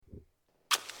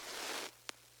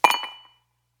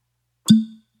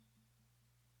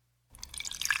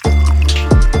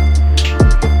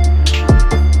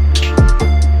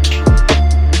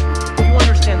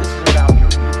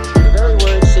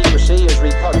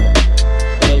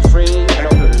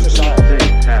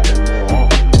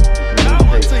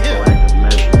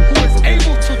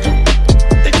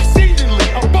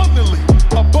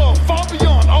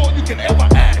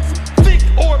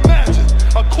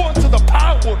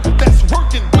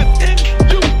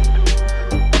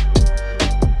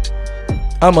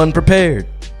I'm unprepared.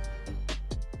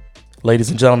 Ladies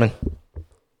and gentlemen,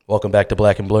 welcome back to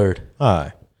Black and Blurred.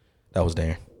 Hi. That was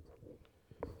Darren.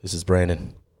 This is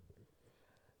Brandon.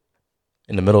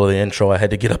 In the middle of the intro, I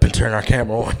had to get up and turn our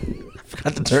camera on. I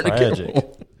forgot to turn the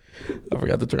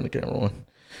camera on.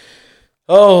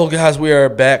 Oh, guys, we are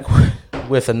back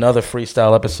with another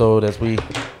freestyle episode as we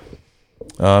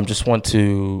just want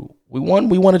to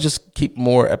just keep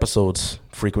more episodes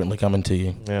frequently coming to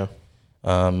you. Yeah.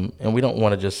 And we don't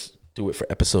want to just do it for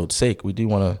episode's sake. We do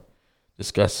want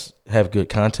to have good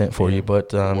content for you, but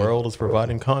the world is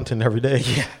providing content every day.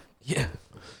 Yeah.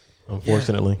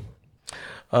 Unfortunately.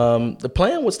 The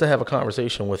plan was to have a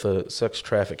conversation with a sex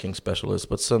trafficking specialist,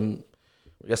 but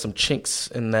we got some chinks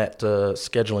in that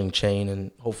scheduling chain,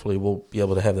 and hopefully we'll be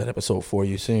able to have that episode for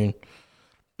you soon.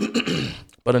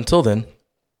 But until then,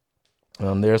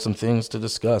 there are some things to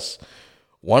discuss.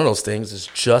 One of those things is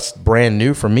just brand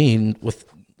new for me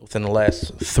within the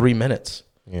last 3 minutes.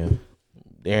 Yeah.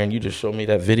 Darren, you just showed me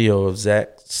that video of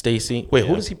Zach Stacy. Wait,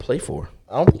 Who does he play for?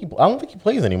 I don't think he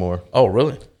plays anymore. Oh,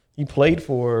 really? He played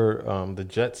for the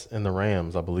Jets and the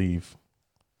Rams, I believe.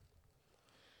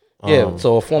 Yeah,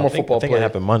 so a former football player. I think it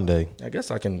happened Monday. I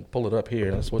guess I can pull it up here.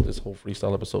 That's what this whole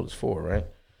freestyle episode is for, right?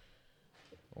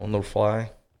 On the fly.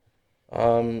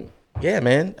 Yeah,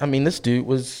 man. I mean, this dude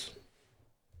was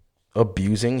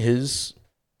abusing his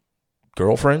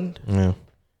girlfriend,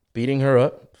 beating her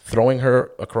up, throwing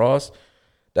her across.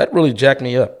 That really jacked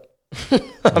me up.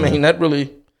 I mean, I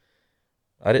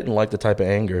didn't like the type of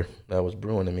anger that was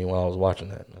brewing in me while I was watching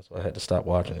that. That's why I had to stop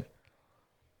watching it.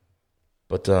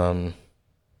 But,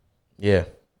 yeah.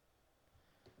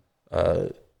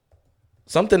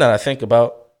 Something that I think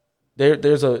about,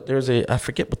 there's a I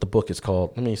forget what the book is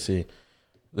called. Let me see.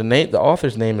 The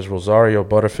author's name is Rosario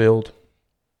Butterfield.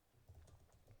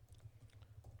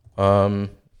 And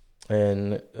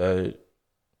I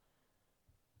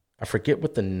forget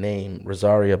what the name,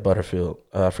 Rosaria Butterfield,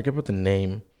 I forget what the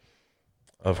name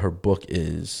of her book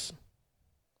is.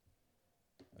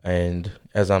 And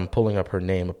as I'm pulling up her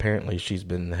name, apparently she's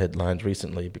been in the headlines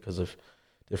recently because of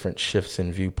different shifts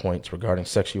in viewpoints regarding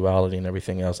sexuality and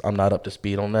everything else. I'm not up to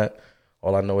speed on that.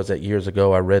 All I know is that years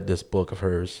ago I read this book of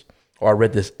hers, or I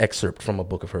read this excerpt from a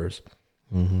book of hers.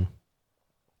 Mm-hmm.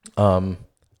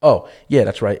 Oh, yeah,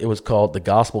 that's right. It was called The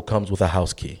Gospel Comes with a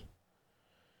House Key.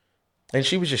 And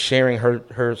she was just sharing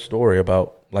her story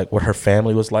about like what her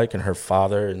family was like and her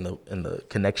father and the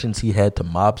connections he had to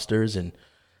mobsters and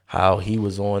how he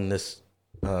was on this.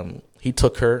 He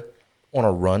took her on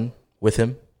a run with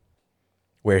him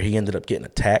where he ended up getting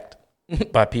attacked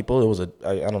by people. It was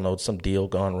I don't know, some deal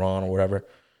gone wrong or whatever.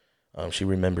 She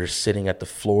remembers sitting at the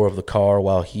floor of the car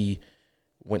while he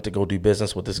went to go do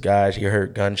business with this guy. She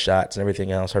heard gunshots and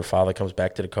everything else. Her father comes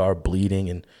back to the car bleeding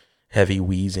and heavy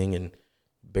wheezing and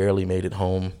barely made it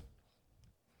home.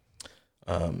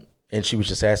 And she was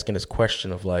just asking this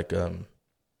question of like,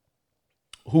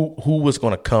 who was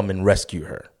going to come and rescue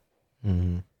her,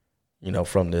 from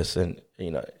this, and,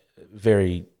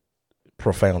 very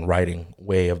profound writing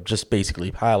way of just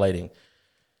basically highlighting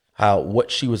how what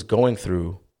she was going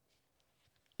through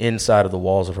inside of the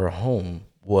walls of her home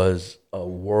was a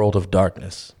world of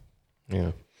darkness.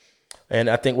 Yeah. And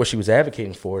I think what she was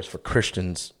advocating for is for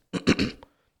Christians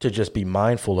to just be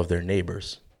mindful of their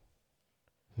neighbors.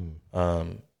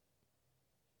 And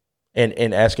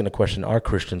asking the question, are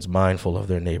Christians mindful of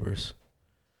their neighbors?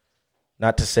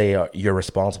 Not to say you're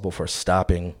responsible for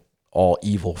stopping all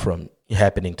evil from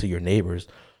happening to your neighbors,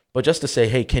 but just to say,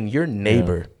 hey, can your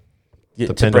neighbor,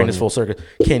 to bring this full circle,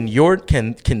 can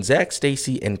Zach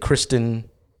Stacy and Kristen,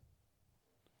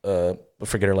 I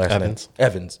forget her last name,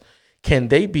 Evans, can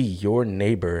they be your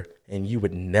neighbor and you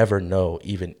would never know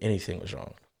even anything was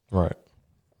wrong? Right.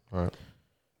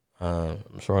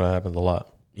 I'm sure that happens a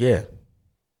lot. Yeah.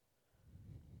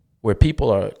 Where people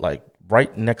are like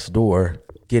right next door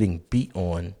getting beat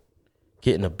on,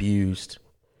 getting abused,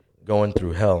 going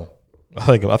through hell.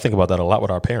 I think about that a lot with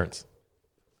our parents.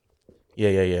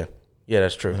 Yeah,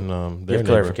 that's true. And you have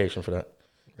clarification for that.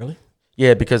 Really?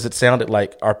 Yeah, because it sounded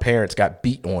like our parents got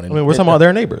beat on. I mean, we're talking about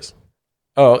their neighbors.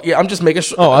 Oh, yeah, I'm just making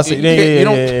sure. Oh, I see.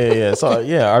 Yeah. So,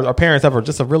 our parents have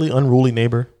just a really unruly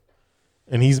neighbor.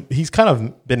 And he's kind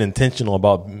of been intentional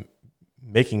about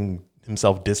making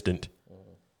himself distant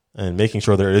and making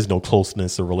sure there is no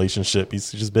closeness or relationship.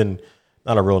 He's just been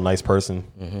not a real nice person.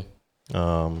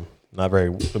 Mm-hmm. Not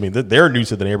very. I mean, they're new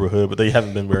to the neighborhood, but they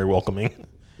haven't been very welcoming.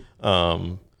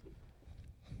 They're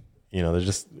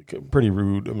just pretty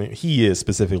rude. I mean, he is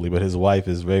specifically, but his wife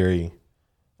is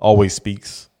always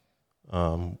speaks.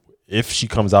 If she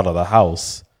comes out of the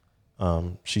house,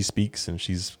 she speaks and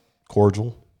she's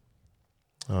cordial.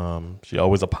 She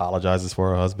always apologizes for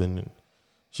her husband. And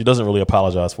she doesn't really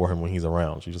apologize for him when he's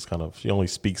around. She only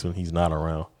speaks when he's not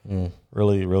around.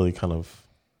 Really, really kind of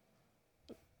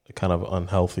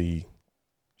unhealthy,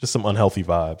 just some unhealthy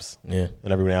vibes. Yeah.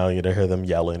 And every now and again, I hear them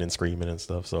yelling and screaming and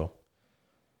stuff. So,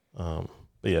 but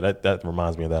yeah, that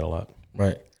reminds me of that a lot.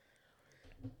 Right.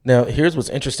 Now, here's what's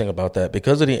interesting about that.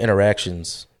 Because of the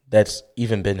interactions that's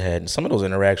even been had, and some of those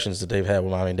interactions that they've had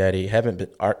with mommy and daddy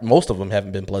most of them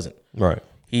haven't been pleasant. Right.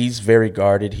 He's very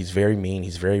guarded. He's very mean.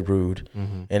 He's very rude.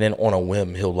 And then on a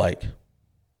whim, he'll like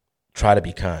try to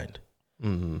be kind.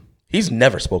 He's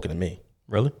never spoken to me.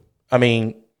 Really? I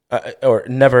mean, I've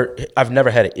never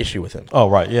had an issue with him. Oh,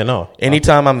 right. Yeah, no.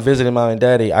 Anytime I'm visiting mom and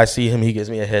daddy, I see him, he gives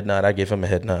me a head nod. I give him a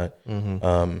head nod.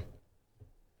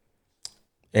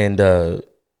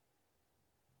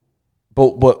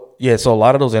 But yeah, so a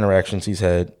lot of those interactions he's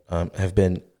had have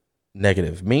been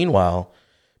negative. Meanwhile,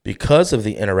 because of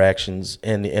the interactions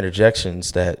and the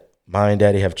interjections that mom and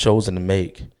daddy have chosen to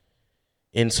make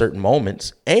in certain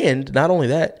moments, and not only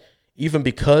that, even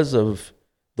because of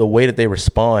the way that they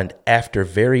respond after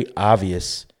very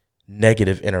obvious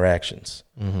negative interactions,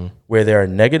 where there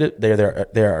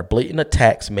are blatant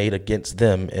attacks made against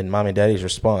them, and mom and daddy's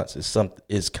response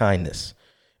is kindness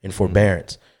and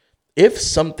forbearance. If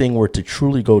something were to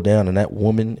truly go down and that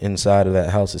woman inside of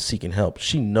that house is seeking help,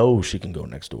 she knows she can go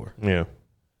next door. Yeah.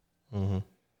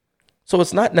 So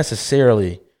it's not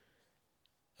necessarily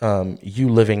you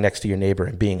living next to your neighbor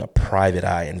and being a private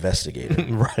eye investigator.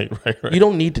 Right. You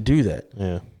don't need to do that.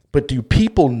 Yeah. But do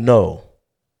people know,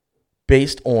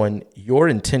 based on your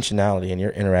intentionality and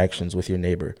your interactions with your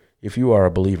neighbor, if you are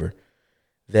a believer,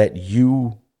 that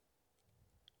you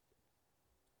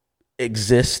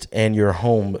exist and your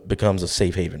home becomes a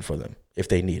safe haven for them if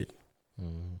they need it?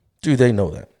 Do they know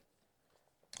that?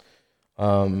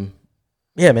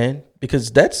 Yeah, man, because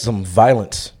that's some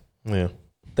violence. Yeah.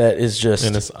 That is just,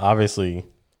 and it's obviously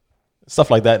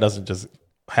stuff like that doesn't just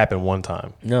happen one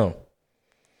time. No,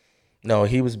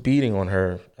 he was beating on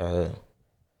her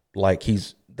like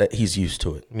he's used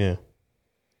to it. Yeah.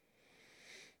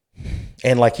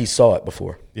 And like he saw it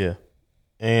before. Yeah.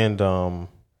 And the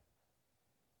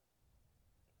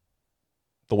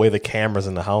way the cameras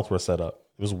in the house were set up,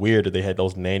 it was weird that they had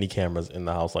those nanny cameras in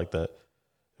the house like that.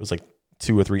 It was like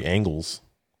 2 or 3 angles,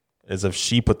 as if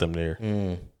she put them there.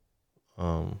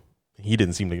 He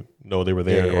didn't seem to know they were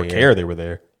there or care they were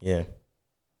there. Yeah.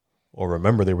 Or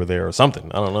remember they were there or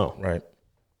something. I don't know. Right.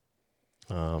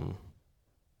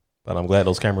 But I'm glad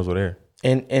those cameras were there.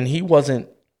 And he wasn't,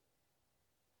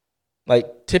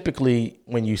 like, typically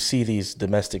when you see these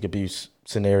domestic abuse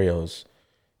scenarios,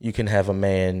 you can have a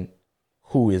man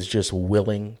who is just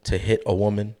willing to hit a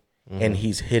woman, and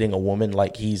he's hitting a woman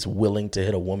like he's willing to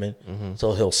hit a woman.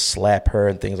 So he'll slap her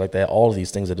and things like that. All of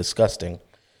these things are disgusting.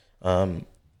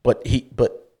 But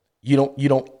you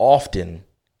don't often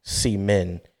see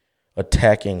men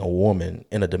attacking a woman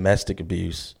in a domestic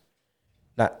abuse.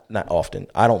 Not often.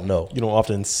 I don't know. You don't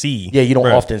often see. Yeah, you don't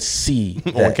often see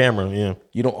that. On camera. Yeah,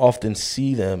 you don't often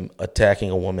see them attacking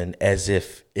a woman as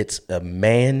if it's a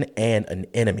man and an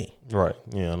enemy. Right.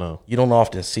 Yeah, I know. You don't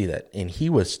often see that, and he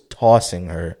was tossing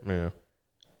her. Yeah.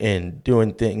 And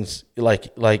doing things like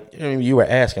I mean, you were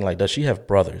asking, like, does she have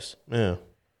brothers? Yeah.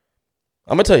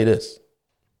 I'm gonna tell you this.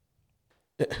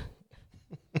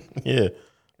 Yeah,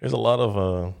 there's a lot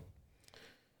of.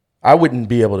 I wouldn't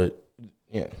be able to.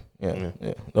 Yeah.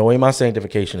 The way my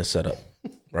sanctification is set up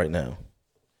right now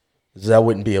is I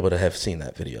wouldn't be able to have seen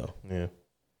that video. Yeah.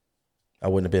 I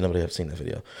wouldn't have been able to have seen that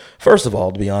video. First of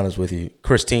all, to be honest with you,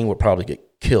 Christine would probably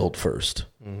get killed first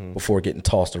before getting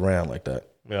tossed around like that.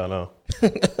 Yeah, I know.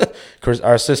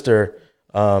 Our sister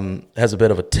has a bit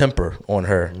of a temper on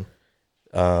her,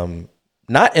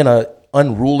 not in a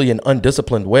unruly and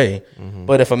undisciplined way,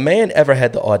 but if a man ever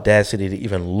had the audacity to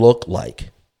even look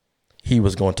like he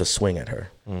was going to swing at her,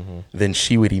 then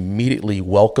she would immediately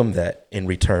welcome that in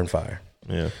return fire.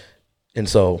 Yeah. And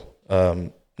so,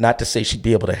 not to say she'd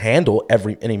be able to handle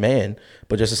any man,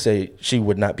 but just to say she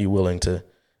would not be willing to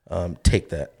take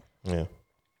that. Yeah.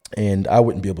 And I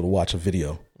wouldn't be able to watch a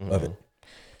video of it.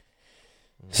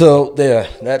 So there,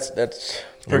 that's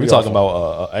We're talking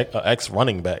about an ex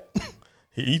running back.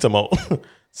 He talking about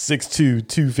 6'2",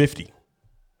 250.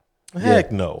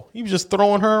 Heck no. He was just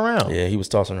throwing her around. Yeah, he was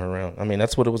tossing her around. I mean,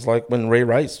 that's what it was like when Ray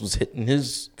Rice was hitting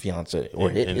his fiance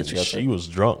hit his fiance. She was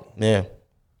drunk. Yeah.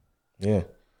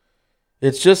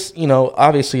 It's just,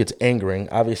 obviously it's angering.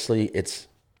 Obviously it's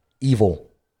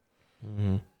evil.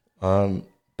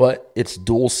 But it's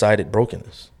dual-sided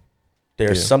brokenness.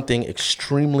 There's something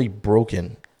extremely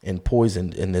broken and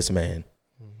poisoned in this man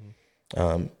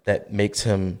that makes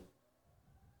him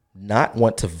not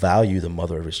want to value the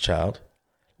mother of his child.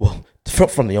 Well,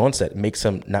 from the onset, it makes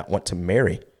him not want to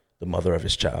marry the mother of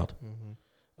his child.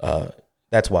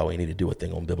 That's why we need to do a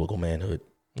thing on biblical manhood.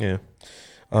 Yeah.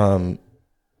 And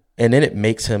then it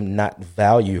makes him not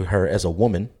value her as a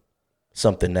woman,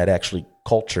 something that actually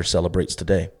culture celebrates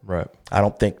today. Right. I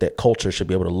don't think that culture should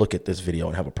be able to look at this video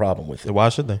and have a problem with it. Why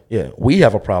should they? Yeah, we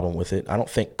have a problem with it. I don't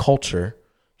think culture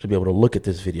should be able to look at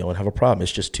this video and have a problem.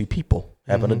 It's just two people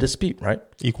having a dispute, right?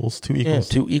 Two equals.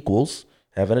 Two equals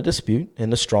having a dispute,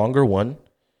 and the stronger one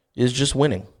is just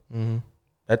winning.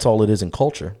 That's all it is in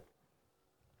culture.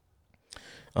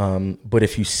 But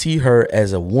if you see her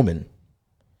as a woman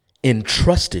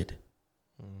entrusted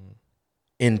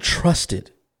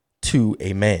to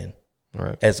a man,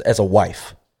 right, as a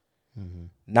wife,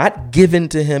 not given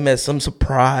to him as some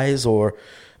surprise or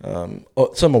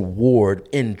some award,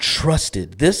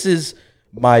 entrusted. This is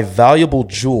my valuable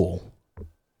jewel.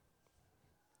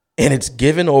 And it's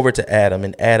given over to Adam,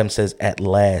 and Adam says, at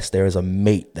last, there is a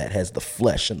mate that has the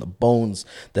flesh and the bones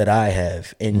that I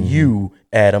have. And you,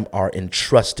 Adam, are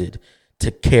entrusted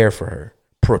to care for her,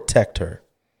 protect her.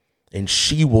 And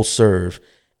she will serve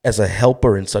as a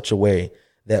helper in such a way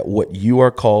that what you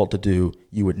are called to do,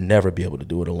 you would never be able to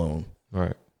do it alone.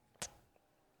 Right.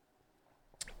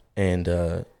 And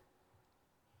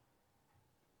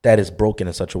that is broken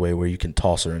in such a way where you can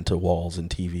toss her into walls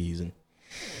and TVs and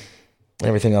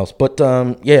everything else. But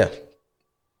yeah,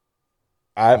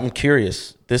 I'm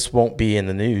curious. This won't be in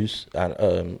the news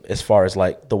as far as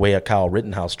like the way a Kyle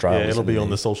Rittenhouse trial. Yeah, it'll be on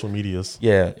the social medias.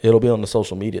 Yeah, it'll be on the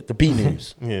social media. The B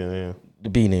news. Yeah. The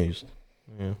B news.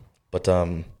 Yeah. But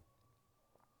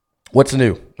what's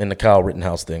new in the Kyle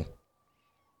Rittenhouse thing?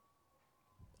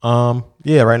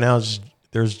 Yeah, right now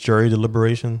there's jury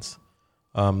deliberations.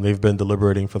 They've been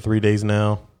deliberating for 3 days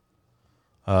now.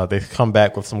 They've come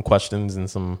back with some questions and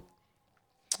some.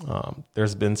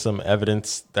 There's been some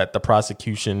evidence that the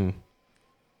prosecution,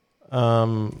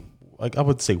 like I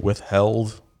would say,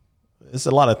 withheld. It's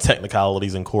a lot of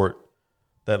technicalities in court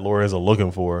that lawyers are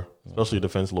looking for, especially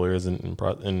defense lawyers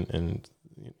and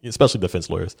especially defense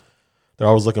lawyers. They're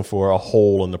always looking for a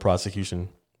hole in the prosecution.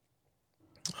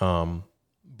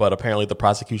 But apparently the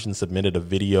prosecution submitted a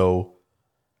video,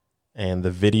 and the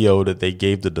video that they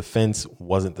gave the defense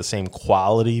wasn't the same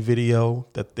quality video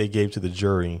that they gave to the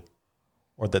jury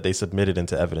or that they submitted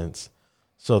into evidence.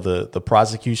 So the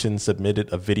prosecution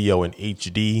submitted a video in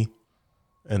HD,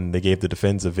 and they gave the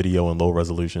defense a video in low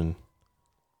resolution.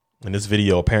 And this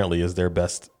video apparently is their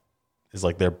best. It's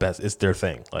like their best. It's their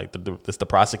thing. Like it's the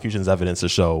prosecution's evidence to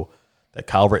show that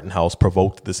Kyle Rittenhouse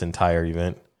provoked this entire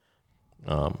event.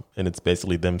 And it's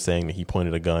basically them saying that he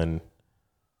pointed a gun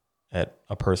at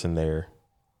a person there,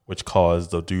 which caused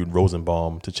the dude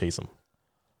Rosenbaum to chase him.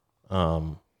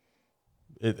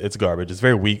 It's garbage. It's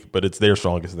very weak, but it's their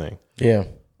strongest thing. Yeah.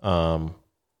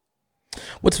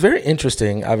 What's very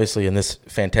interesting, obviously, in this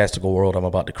fantastical world I'm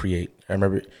about to create, I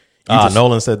remember.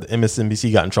 Nolan said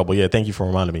MSNBC got in trouble. Yeah, thank you for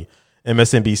reminding me.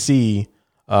 MSNBC,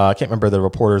 I can't remember the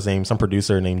reporter's name, some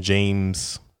producer named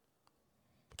James,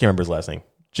 I can't remember his last name.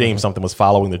 James something was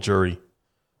following the jury's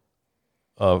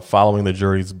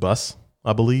bus,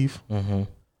 I believe.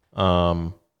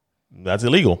 That's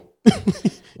illegal.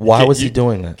 Why was he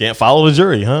doing that? Can't follow the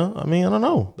jury, huh? I mean, I don't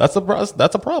know. That's a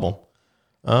problem.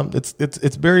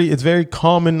 It's very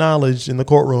common knowledge in the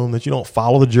courtroom that you don't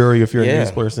follow the jury if you're a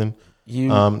news person.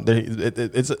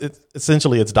 It's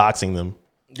essentially it's doxing them.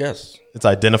 Yes, it's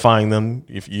identifying them.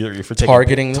 If you're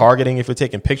taking, targeting, if you're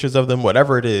taking pictures of them,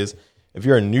 whatever it is. If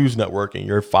you're a news network and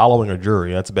you're following a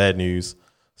jury, that's bad news.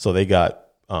 So they got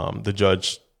the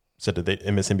judge said that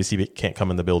MSNBC can't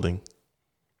come in the building.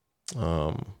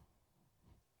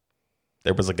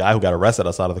 There was a guy who got arrested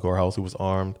outside of the courthouse who was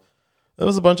armed. There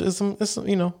was a bunch of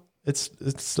it's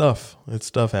stuff. It's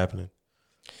stuff happening.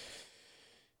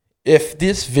 If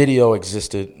this video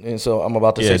existed, and so I'm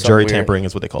about to say something jury weird. Tampering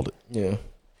is what they called it. Yeah.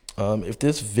 If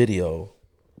this video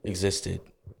existed,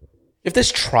 if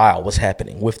this trial was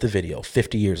happening with the video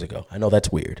 50 years ago, I know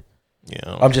that's weird.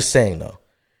 Yeah. I'm just saying though.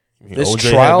 This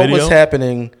OJ trial was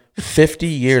happening 50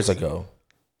 years ago.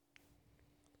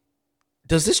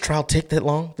 Does this trial take this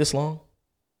long?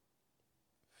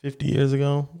 50 years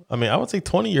ago? I mean, I would say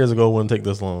 20 years ago it wouldn't take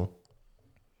this long.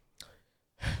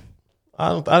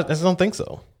 I just don't think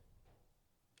so.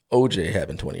 OJ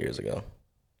happened 20 years ago.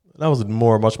 That was a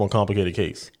much more complicated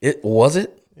case. Was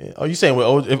it? Yeah. Are you saying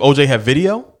if OJ had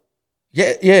video?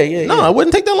 Yeah. No, it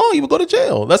wouldn't take that long. You would go to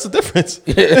jail. That's the difference.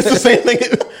 It's the same thing.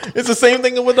 It's the same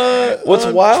thing with what's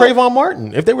wild? Trayvon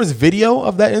Martin. If there was video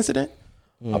of that incident,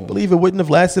 I believe it wouldn't have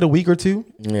lasted a week or two,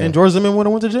 and George Zimmerman would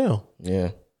have went to jail.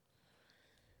 Yeah.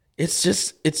 it's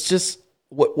just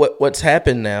what's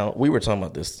happened now. We were talking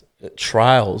about this.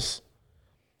 Trials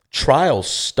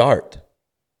start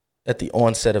at the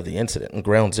onset of the incident in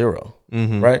ground zero,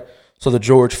 right? So the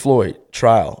George Floyd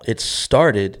trial, it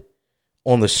started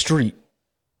on the street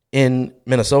in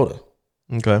Minnesota.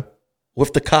 Okay.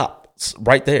 With the cops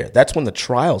right there. That's when the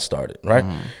trial started, right?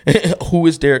 Who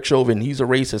is Derek Chauvin? He's a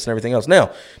racist and everything else.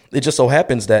 Now, it just so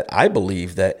happens that I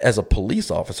believe that as a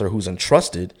police officer who's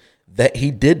entrusted, that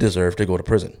he did deserve to go to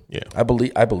prison. Yeah. I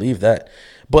believe that.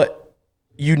 But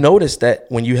you notice that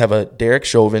when you have a Derek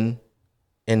Chauvin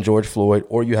and George Floyd,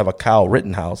 or you have a Kyle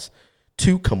Rittenhouse,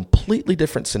 two completely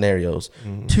different scenarios,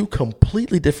 two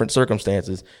completely different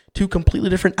circumstances, two completely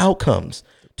different outcomes,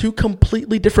 two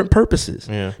completely different purposes,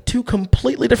 two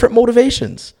completely different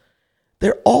motivations.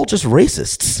 They're all just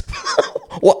racists.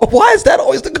 Why is that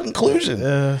always the conclusion?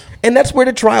 And that's where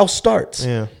the trial starts.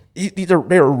 Yeah. They're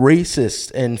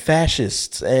racists and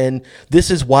fascists, and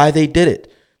this is why they did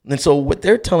it. And so what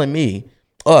they're telling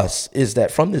us is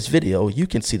that from this video, you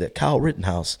can see that Kyle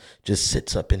Rittenhouse just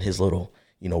sits up in his little,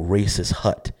 racist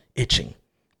hut, itching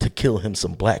to kill him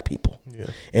some black people. Yeah.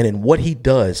 And then what he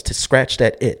does to scratch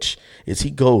that itch is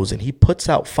he goes and he puts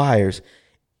out fires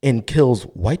and kills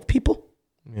white people.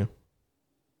 Yeah.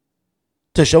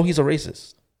 To show he's a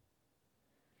racist.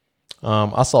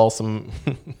 I saw some.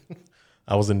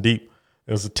 I was in deep.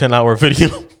 It was a 10-hour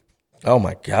video. Oh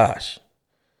my gosh.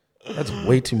 That's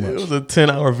way too much. It was a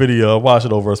 10-hour video. I watched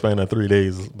it over a span of 3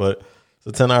 days, but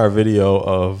it's a 10-hour video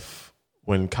of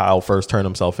when Kyle first turned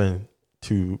himself in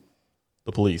to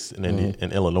the police in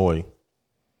Illinois.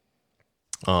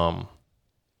 And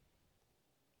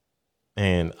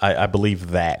I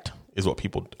believe that is what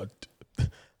people,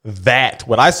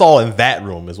 what I saw in that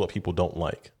room is what people don't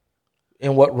like.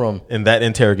 In what room? In that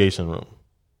interrogation room.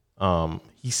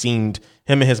 He seemed,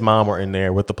 him and his mom were in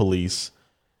there with the police,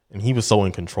 and he was so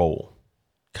in control.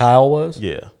 Kyle was?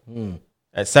 Yeah.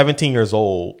 At 17 years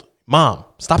old, Mom,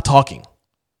 stop talking.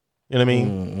 You know what I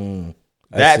mean?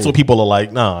 That's what people are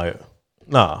like, nah,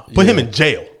 put him in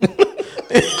jail.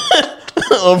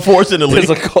 Unfortunately.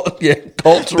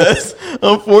 Cultural.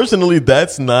 Unfortunately,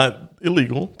 that's not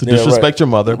illegal to disrespect your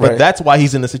mother, but that's why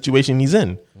he's in the situation he's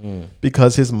in.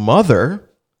 Because his mother,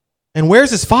 and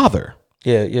where's his father?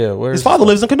 Yeah. His father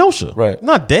lives in Kenosha. Right.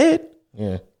 Not dead.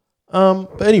 Yeah.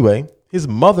 But anyway, his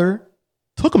mother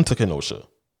took him to Kenosha.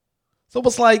 So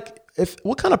it's like,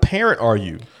 what kind of parent are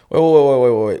you?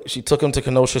 Wait. She took him to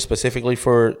Kenosha specifically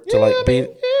be.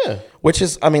 Yeah. Which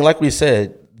is, like we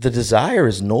said, the desire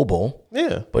is noble.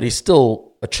 Yeah. But he's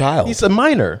still a child. He's a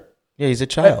minor. Yeah, he's a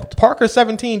child. At Parker's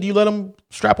 17. Do you let him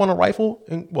strap on a rifle?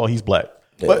 Well, he's black.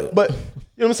 But you know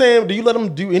what I'm saying? Do you let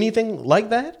him do anything like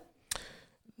that?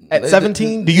 At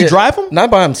 17? Do you drive him?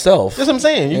 Not by himself. That's what I'm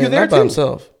saying. You're there not too. by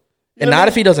himself. And not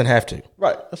if he doesn't have to.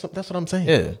 Right. That's what I'm saying.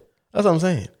 Yeah. That's what I'm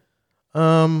saying.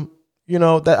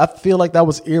 That I feel like that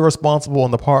was irresponsible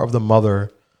on the part of the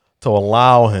mother to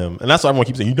allow him. And that's why everyone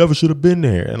keeps saying, you never should have been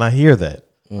there. And I hear that.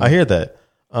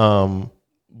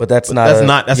 But that's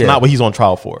not what he's on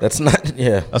trial for. That's not,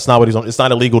 yeah. That's not what he's on. It's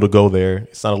not illegal to go there.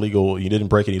 It's not illegal. You didn't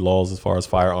break any laws as far as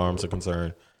firearms are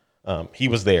concerned. He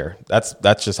was there. That's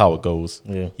just how it goes.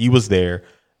 Yeah. He was there.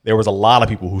 There was a lot of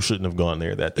people who shouldn't have gone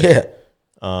there that day.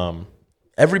 Yeah.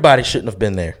 Everybody shouldn't have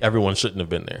been there. Everyone shouldn't have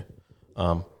been there.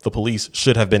 The police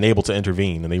should have been able to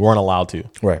intervene, and they weren't allowed to.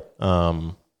 Right.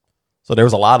 So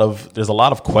there's a lot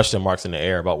of question marks in the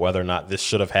air about whether or not this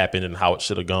should have happened and how it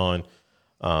should have gone.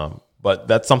 But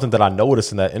that's something that I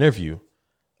noticed in that interview.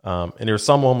 And there were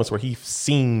some moments where he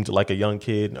seemed like a young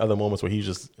kid, and other moments where he's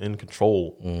just in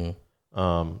control.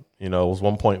 It was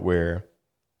one point where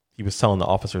he was telling the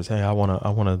officers, "Hey, I want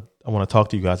to talk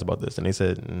to you guys about this," and they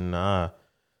said, "Nah,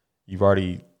 you've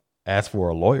already asked for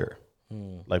a lawyer.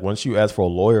 Like once you ask for a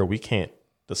lawyer, we can't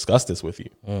discuss this with you."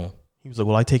 He was like,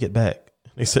 "Well, I take it back."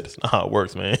 They said, "It's not how it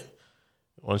works, man.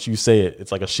 Once you say it,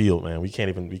 it's like a shield, man. I can't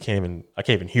even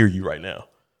hear you right now.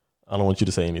 I don't want you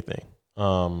to say anything."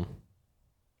 But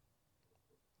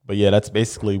yeah, that's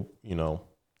basically,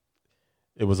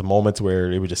 it was a moment where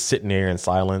they were just sitting there in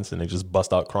silence and they just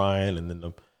bust out crying. And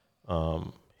then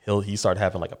he started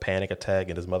having like a panic attack,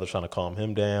 and his mother's trying to calm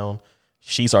him down.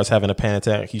 She starts having a panic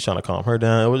attack. He's trying to calm her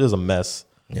down. It was just a mess.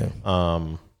 Yeah.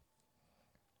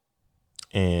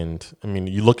 And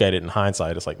you look at it in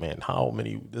hindsight, it's like, man,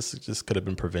 this just could have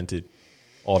been prevented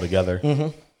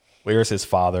altogether. Where's his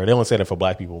father? They only say that for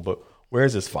black people, but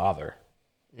where's his father?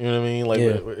 You know what I mean? Like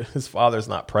his father's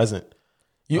not present.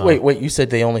 Wait, you said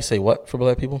they only say what for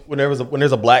black people? When there's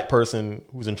a black person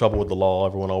who's in trouble with the law,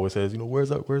 everyone always says,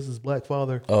 where's his black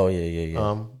father? Oh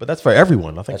yeah. But that's for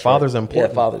everyone. I think fathers are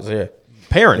important. Yeah, fathers, yeah.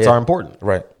 Parents are important.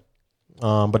 Right.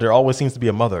 But there always seems to be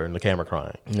a mother in the camera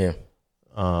crying. Yeah.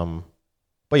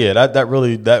 But yeah, that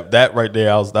really that right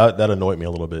there, that annoyed me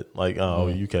a little bit. Like,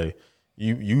 UK,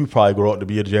 you probably grow up to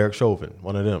be a Derek Chauvin,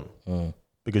 one of them,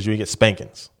 because you get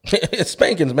spankings.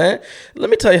 Spankings, man. Let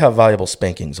me tell you how valuable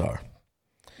spankings are.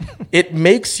 It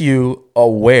makes you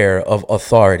aware of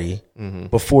authority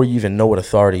before you even know what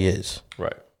authority is.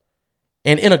 Right.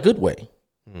 And in a good way.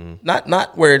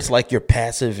 Not where it's like you're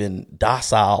passive and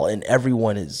docile and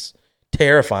everyone is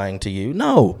terrifying to you.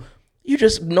 No. You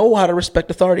just know how to respect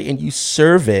authority, and you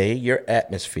survey your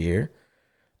atmosphere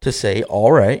to say,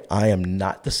 all right, I am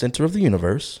not the center of the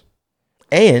universe.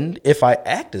 And if I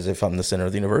act as if I'm the center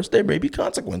of the universe, there may be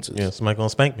consequences. Yeah, somebody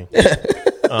gonna spank me.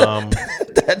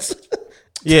 That's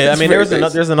I mean, very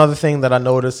there's another thing that I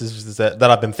noticed is just that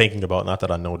I've been thinking about, not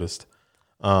that I noticed.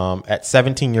 At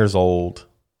 17 years old,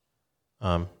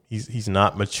 he's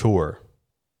not mature.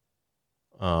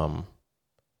 I'm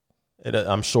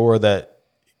sure that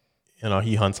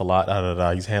he hunts a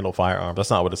lot. He's handled firearms. That's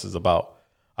not what this is about.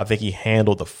 I think he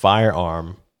handled the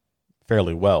firearm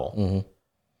fairly well.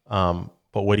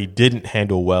 But what he didn't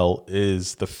handle well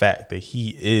is the fact that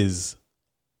he is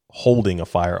holding a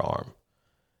firearm.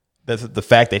 That's the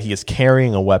fact that he is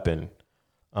carrying a weapon.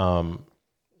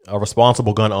 A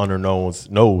responsible gun owner knows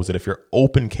that if you're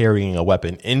open carrying a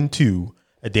weapon into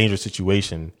a dangerous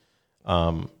situation,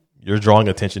 you're drawing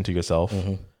attention to yourself.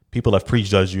 People have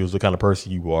prejudged you as the kind of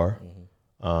person you are.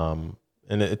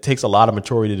 And it takes a lot of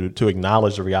maturity to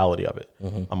acknowledge the reality of it.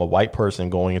 I'm a white person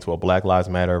going into a Black Lives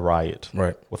Matter riot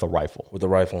with a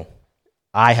rifle.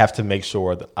 I have to make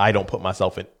sure that I don't put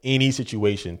myself in any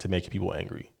situation to make people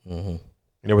angry.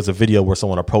 And there was a video where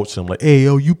someone approached him like, "Hey,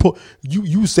 yo, you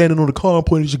standing on the car and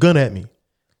pointed your gun at me."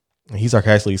 And he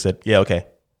sarcastically said, "Yeah, okay."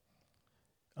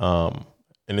 And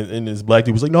this black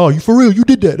dude was like, "No, you for real? You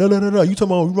did that? No. You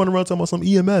talking about you running around talking about some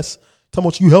EMS, talking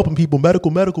about you helping people,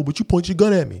 medical, but you point your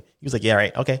gun at me." He was like, "Yeah,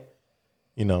 right, okay."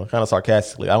 Kind of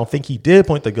sarcastically. I don't think he did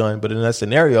point the gun, but in that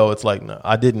scenario, it's like, no,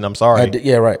 I didn't. I'm sorry. Right.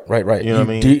 You know what I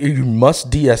mean? You must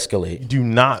de-escalate.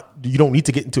 You don't need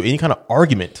to get into any kind of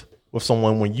argument with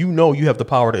someone when you know you have the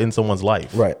power to end someone's life.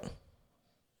 Right.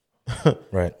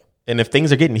 Right. And if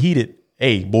things are getting heated,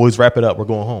 hey, boys, wrap it up. We're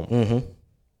going home.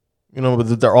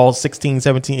 But they're all 16,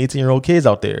 17, 18-year-old kids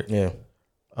out there. Yeah.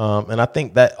 And I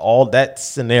think that all that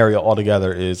scenario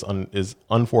altogether is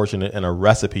unfortunate and a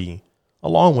recipe,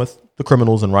 along with the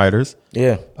criminals and rioters.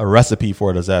 Yeah. A recipe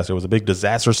for a disaster. It was a big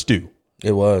disaster stew.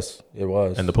 It was.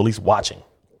 And the police watching.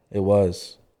 It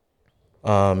was.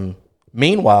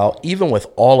 Meanwhile, even with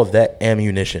all of that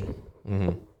ammunition,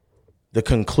 the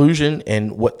conclusion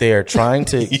and what they are trying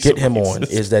to get him on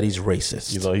is that he's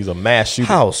racist. He's a mass shooter.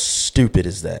 How stupid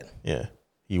is that? Yeah.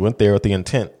 He went there with the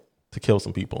intent to kill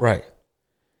some people. Right.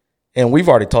 And we've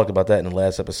already talked about that in the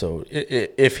last episode.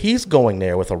 If he's going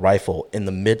there with a rifle in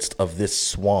the midst of this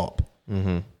swamp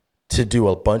to do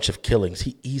a bunch of killings,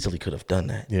 he easily could have done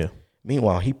that. Yeah.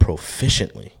 Meanwhile, he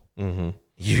proficiently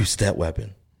used that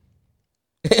weapon.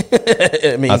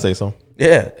 I say so.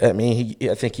 Yeah. I mean,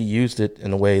 I think he used it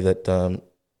in a way that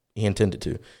he intended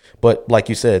to. But like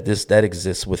you said, that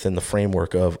exists within the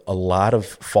framework of a lot of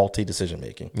faulty decision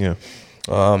making. Yeah.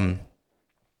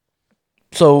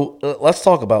 So let's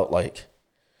talk about like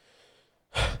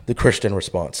the Christian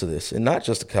response to this, and not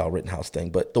just the Kyle Rittenhouse thing,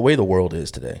 but the way the world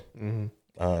is today.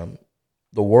 The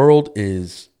world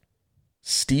is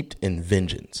steeped in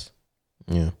vengeance.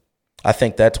 Yeah, I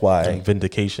think that's why, like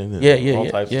vindication. And all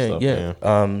types of stuff. Yeah.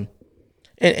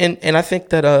 And I think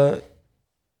that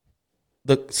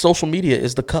the social media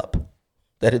is the cup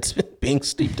that it's being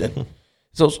steeped in.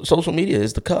 So social media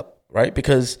is the cup, right?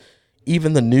 Because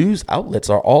even the news outlets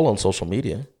are all on social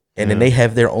media, and then they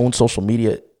have their own social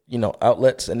media,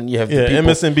 outlets, and then you have the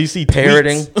people MSNBC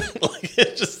parroting. Like,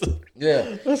 it's just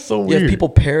that's so You weird. have people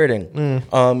parroting,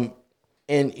 and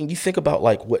you think about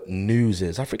like what news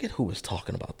is. I forget who was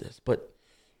talking about this, but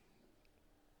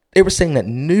they were saying that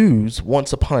news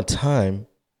once upon a time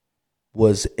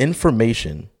was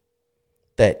information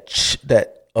that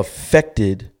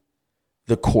affected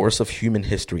the course of human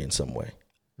history in some way.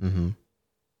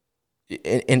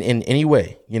 In any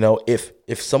way,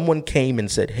 if someone came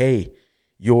and said, "Hey,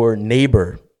 your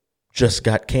neighbor just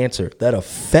got cancer," that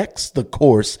affects the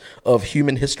course of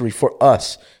human history for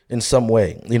us in some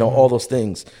way. All those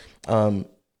things, and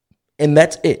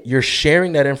that's it. You're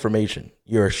sharing that information.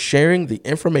 You're sharing the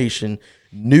information,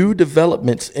 new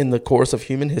developments in the course of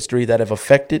human history that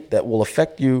will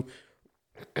affect you,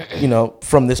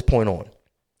 from this point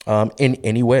on, in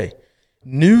any way.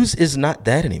 News is not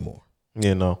that anymore.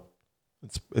 Yeah, no.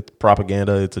 It's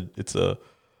propaganda. It's a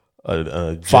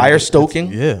fire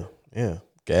stoking. Yeah.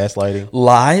 gaslighting,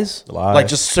 lies, like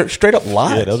just straight up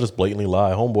lies. Yeah, they'll just blatantly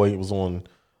lie. Homeboy was on,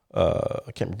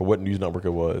 I can't remember what news network it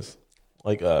was.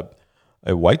 Like a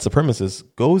white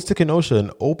supremacist goes to Kenosha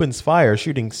and opens fire,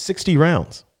 shooting 60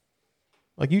 rounds.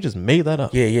 Like, you just made that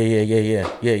up. Yeah.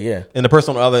 And the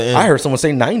person on the other end, I heard someone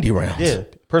say 90 rounds. Yeah,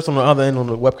 person on the other end on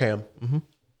the webcam.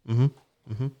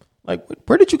 Like,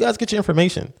 where did you guys get your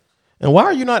information? And why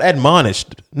are you not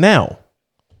admonished now?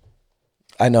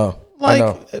 I know.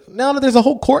 Now that there's a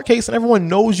whole court case and everyone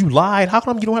knows you lied, how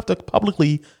come you don't have to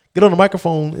publicly get on the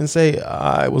microphone and say,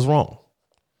 I was wrong?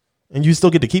 And you still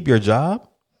get to keep your job?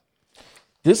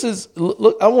 This is,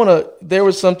 look, there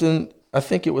was something, I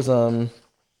think it was,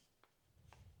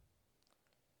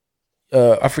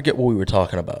 I forget what we were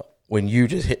talking about when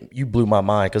you blew my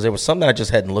mind, because there was something I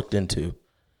just hadn't looked into.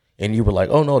 And you were like,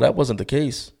 oh, no, that wasn't the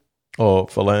case. Oh,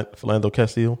 Philando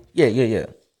Castile? Yeah.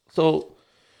 So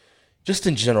just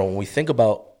in general, when we think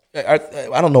about, I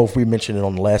don't know if we mentioned it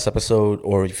on the last episode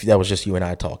or if that was just you and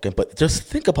I talking, but just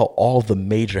think about all of the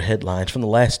major headlines from the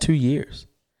last 2 years.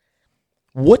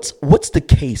 What's the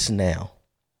case now?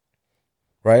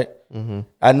 Right? Mm-hmm.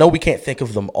 I know we can't think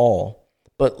of them all,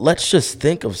 but let's just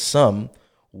think of some.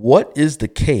 What is the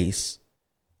case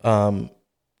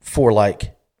for,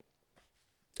 like,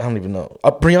 I don't even know,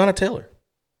 Breonna Taylor?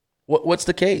 What's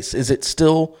the case? Is it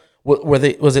still,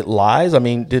 was it lies? I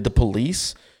mean, did the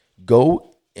police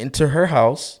go into her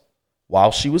house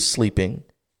while she was sleeping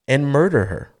and murder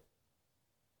her?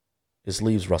 His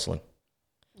leaves rustling.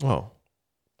 Oh.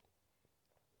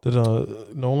 Did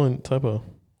Nolan type a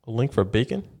link for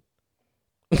bacon?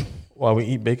 While we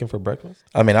eat bacon for breakfast?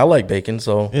 I mean, I like bacon,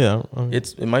 so yeah,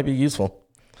 it might be useful.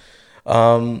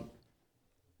 But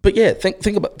yeah,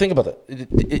 think about that.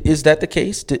 Is that the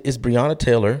case? Is Breonna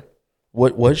Taylor,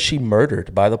 was she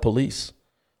murdered by the police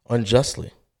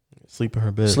unjustly?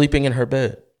 Sleeping in her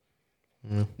bed.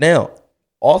 Yeah. Now,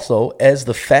 also, as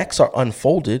the facts are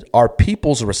unfolded, are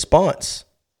people's response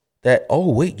that,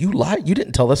 oh, wait, you lied? You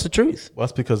didn't tell us the truth. Well,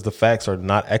 that's because the facts are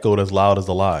not echoed as loud as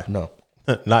the lie. No.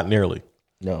 Not nearly.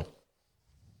 No.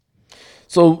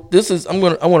 So I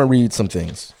want to read some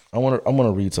things. I want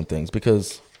to read some things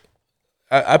because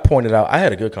I pointed out, I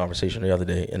had a good conversation the other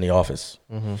day in the office.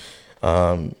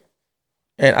 Mm-hmm.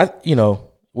 And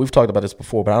we've talked about this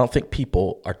before, but I don't think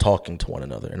people are talking to one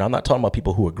another. And I'm not talking about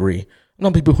people who agree. I'm talking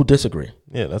about people who disagree.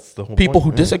 Yeah, that's the whole people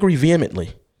point. Who disagree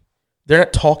vehemently. They're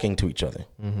not talking to each other.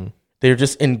 Mm-hmm. They're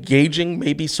just engaging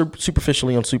maybe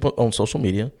superficially on social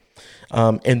media.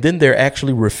 And then they're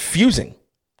actually refusing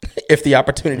if the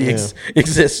opportunity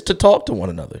exists to talk to one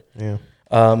another. Yeah.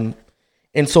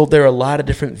 And so there are a lot of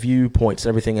different viewpoints and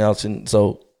everything else. And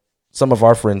so some of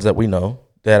our friends that we know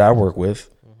that I work with,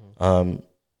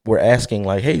 were asking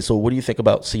like, hey, so what do you think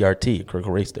about CRT,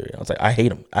 critical race theory? I was like, I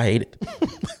hate him. I hate it.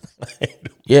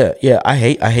 Yeah. I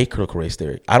hate critical race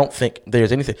theory. I don't think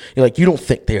there's anything, you don't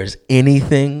think there's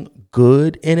anything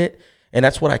good in it. And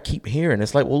that's what I keep hearing.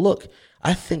 It's like, well, look,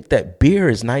 I think that beer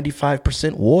is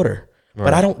 95% water,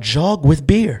 but I don't jog with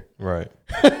beer. Right.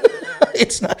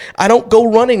 It's not, I don't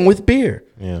go running with beer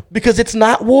because it's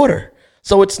not water.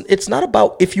 So it's not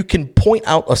about if you can point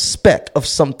out a speck of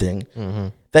something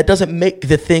that doesn't make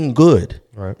the thing good.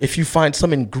 Right. If you find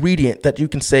some ingredient that you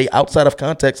can say outside of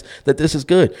context that this is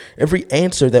good, every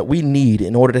answer that we need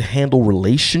in order to handle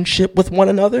relationship with one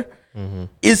another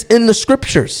is in the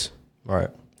scriptures. Right.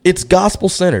 It's gospel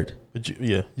centered. But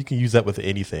you can use that with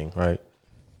anything, right?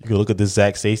 You can look at this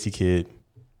Zach Stacy kid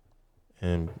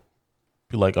and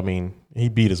be like, I mean, he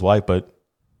beat his wife, but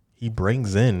he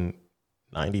brings in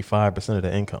 95% of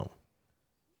the income.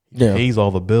 He pays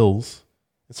all the bills.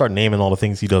 And start naming all the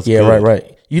things he does. Yeah, good.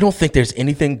 Right. You don't think there's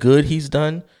anything good he's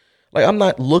done? Like, I'm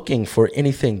not looking for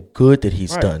anything good that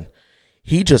he's done.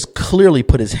 He just clearly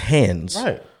put his hands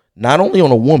not only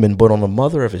on a woman, but on the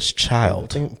mother of his child.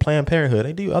 Planned Parenthood.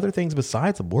 They do other things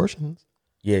besides abortions.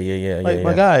 Yeah.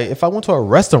 My guy, if I went to a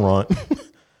restaurant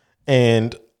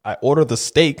and I order the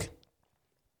steak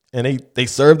and they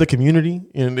serve the community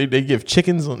and they give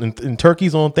chickens and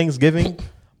turkeys on Thanksgiving,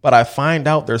 but I find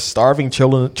out they're starving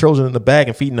children in the bag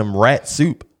and feeding them rat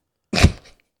soup,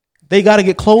 they got to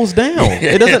get closed down.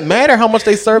 It doesn't matter how much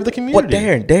they serve the community. What,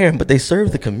 Darren, but they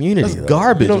serve the community. That's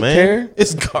garbage, you don't man. Care?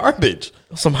 It's garbage.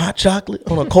 Some hot chocolate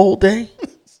on a cold day.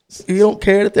 You don't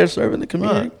care that they're serving the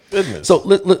community. My goodness. So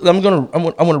I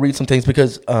want to read some things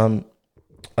because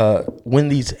when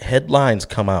these headlines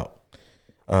come out,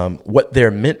 what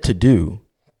they're meant to do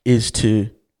is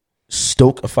to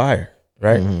stoke a fire,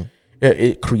 right? Mm-hmm.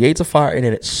 It creates a fire and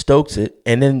then it stokes it,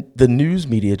 and then the news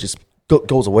media just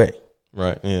goes away.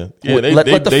 Right. Yeah.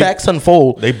 Let the facts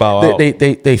unfold. They bow out.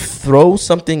 They throw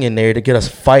something in there to get us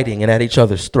fighting and at each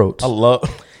other's throats.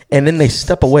 And then they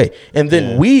step away. And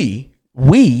then we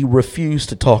refuse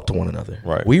to talk to one another.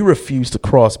 Right. We refuse to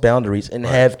cross boundaries and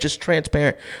have just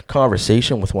transparent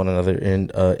conversation with one another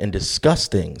and discuss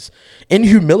things in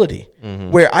humility,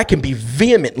 where I can be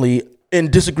vehemently in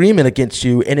disagreement against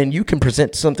you, and then you can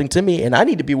present something to me, and I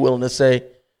need to be willing to say,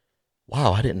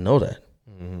 wow, I didn't know that.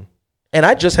 And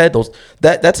I just had those.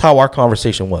 That's how our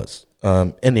conversation was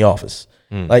in the office.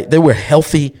 Like, they were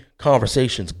healthy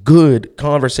conversations, good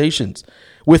conversations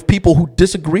with people who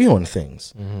disagree on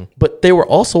things. But they were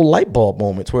also light bulb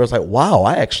moments where it's like, wow,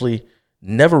 I actually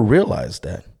never realized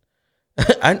that.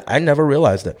 I never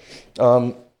realized that.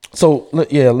 So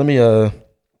yeah, let me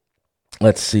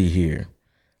let's see here.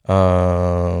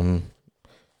 I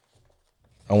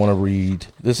want to read.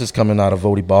 This is coming out of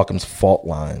Vody Balkham's Fault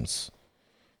Lines.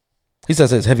 He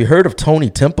says this: have you heard of Tony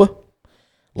Timpa?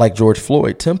 Like George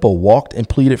Floyd, Timpa walked and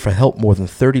pleaded for help more than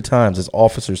 30 times as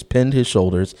officers pinned his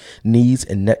shoulders, knees,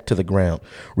 and neck to the ground,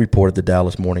 reported the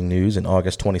Dallas Morning News in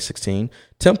August 2016.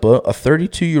 Timpa, a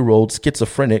 32-year-old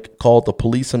schizophrenic, called the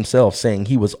police himself, saying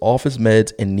he was off his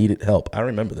meds and needed help. I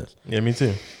remember this. Yeah, me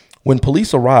too. When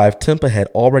police arrived, Timpa had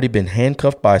already been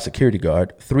handcuffed by a security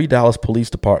guard. 3 Dallas Police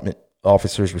Department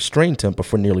officers restrained Timpa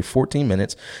for nearly 14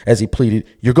 minutes as he pleaded,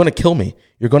 "You're going to kill me.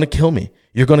 You're going to kill me.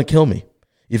 You're going to kill me."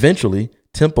 Eventually,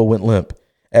 Timpa went limp,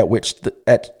 at which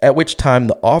time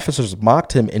the officers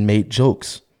mocked him and made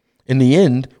jokes. In the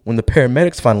end, when the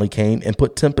paramedics finally came and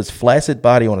put Timpa's flaccid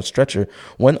body on a stretcher,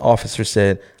 one officer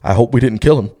said, "I hope we didn't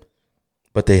kill him."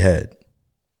 But they had.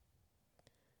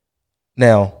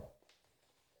 Now,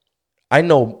 I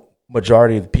know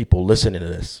majority of the people listening to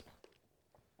this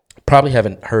probably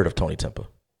haven't heard of Tony Timpa.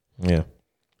 Yeah.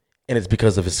 And it's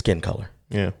because of his skin color.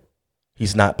 Yeah.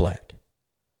 He's not black.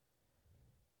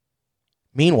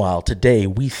 Meanwhile, today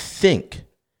we think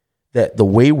that the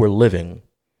way we're living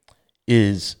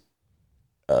is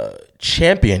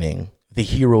championing the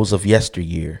heroes of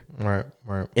yesteryear, right,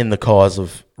 in the cause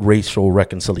of racial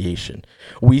reconciliation.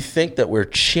 We think that we're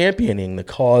championing the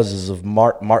causes of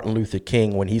Martin Luther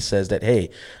King when he says that, hey,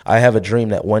 I have a dream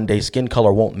that one day skin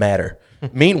color won't matter.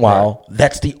 Meanwhile,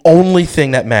 that's the only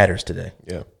thing that matters today.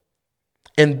 Yeah.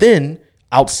 And then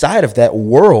outside of that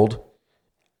world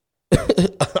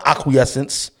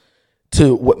acquiescence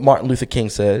to what Martin Luther King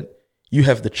said, you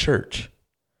have the church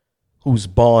whose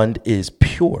bond is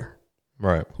pure.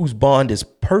 Right. Whose bond is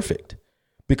perfect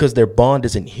because their bond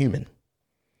isn't human.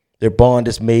 Their bond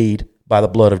is made by the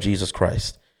blood of Jesus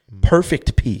Christ.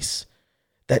 Perfect peace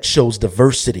that shows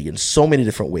diversity in so many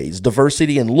different ways.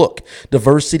 Diversity in look,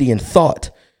 diversity in thought,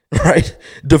 right?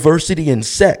 Diversity in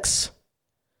sex,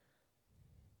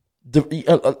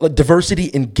 diversity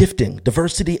in gifting,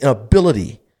 diversity in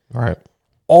ability. Right.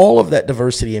 All of that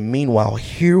diversity. And meanwhile,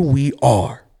 here we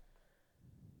are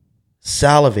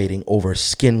salivating over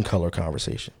skin color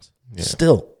conversations. Yeah.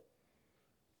 Still.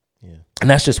 Yeah. And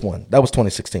that's just one. That was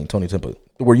 2016, Tony Timpa.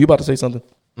 Were you about to say something?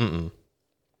 Mm-mm.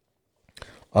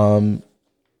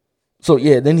 So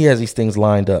yeah, then he has these things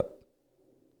lined up.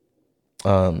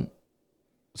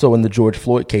 So in the George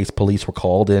Floyd case, police were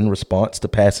called in response to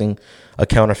passing a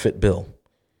counterfeit bill.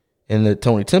 In the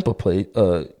Tony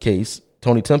Timpa case,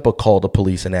 Tony Timpa called the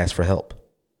police and asked for help.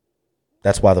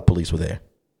 That's why the police were there.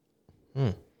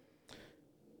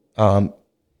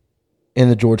 In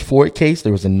the George Floyd case,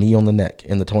 there was a knee on the neck.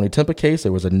 In the Tony Timpa case,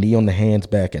 there was a knee on the hands,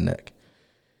 back, and neck.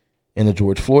 In the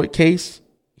George Floyd case,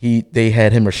 they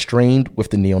had him restrained with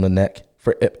the knee on the neck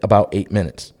for about 8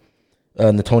 minutes.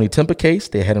 In the Tony Timpa case,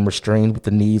 they had him restrained with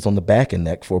the knees on the back and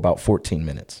neck for about 14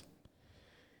 minutes.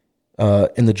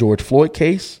 In the George Floyd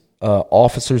case,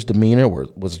 officers' demeanor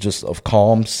was just of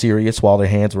calm, serious while their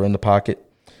hands were in the pocket.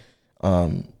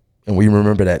 And we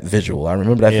remember that visual. I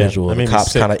remember that visual. The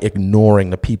cops kind of ignoring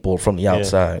the people from the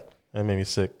outside. That made me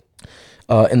sick.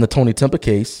 In the Tony Timpa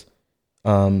case,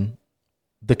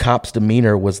 the cop's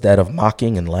demeanor was that of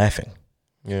mocking and laughing.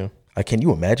 Yeah. Can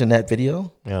you imagine that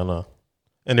video? Yeah, I know.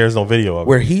 And there's no video of it.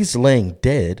 Where he's laying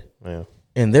dead. Yeah.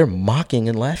 And they're mocking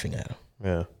and laughing at him.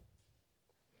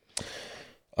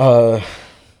 Yeah.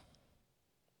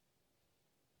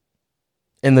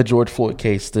 In the George Floyd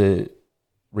case, the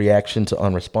reaction to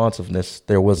unresponsiveness,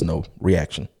 there was no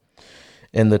reaction.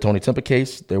 In the Tony Timpa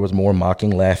case, there was more mocking,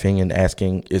 laughing, and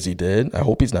asking, is he dead? I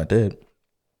hope he's not dead.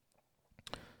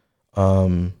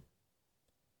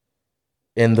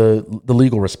 In the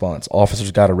legal response,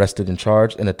 officers got arrested and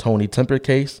charged. In the Tony Timpa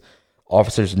case,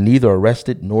 officers neither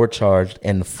arrested nor charged,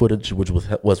 and the footage which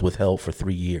was withheld for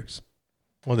 3 years.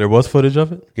 Well, there was footage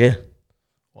of it? Yeah.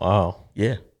 Wow.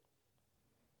 Yeah.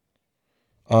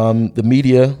 The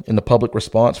media and the public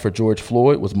response for George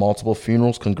Floyd was multiple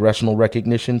funerals, congressional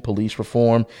recognition, police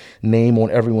reform, name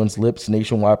on everyone's lips,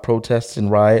 nationwide protests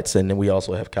and riots. And then we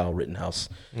also have Kyle Rittenhouse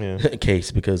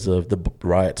case because of the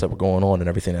riots that were going on and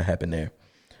everything that happened there.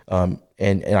 And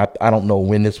I don't know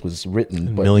when this was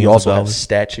written, but you also have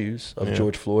statues of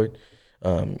George Floyd.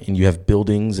 And you have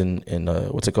buildings and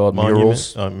what's it called?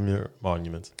 Murals.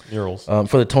 Murals.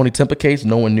 For the Tony Timpa case,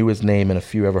 no one knew his name and a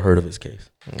few ever heard of his case.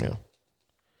 Yeah.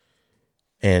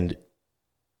 And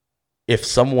if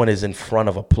someone is in front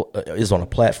of is on a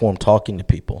platform talking to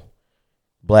people,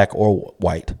 black or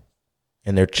white,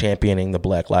 and they're championing the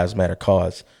Black Lives Matter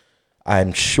cause,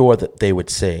 I'm sure that they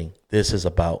would say this is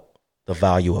about the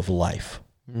value of life.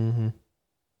 Mm-hmm.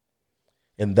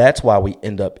 And that's why we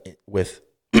end up with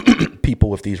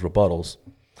people with these rebuttals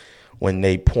when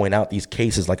they point out these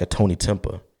cases like a Tony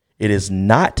Timpa. It is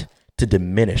not to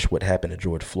diminish what happened to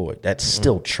George Floyd. That's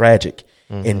still tragic.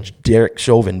 And Derek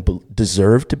Chauvin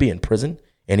deserved to be in prison,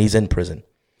 and he's in prison.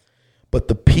 But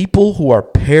the people who are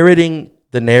parroting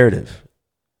the narrative,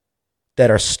 that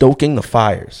are stoking the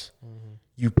fires,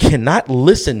 you cannot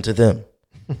listen to them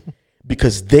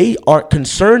because they aren't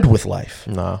concerned with life.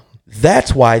 Nah.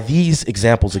 That's why these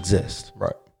examples exist.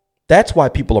 Right. That's why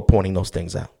people are pointing those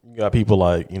things out. You got people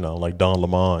like Don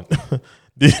Lemon.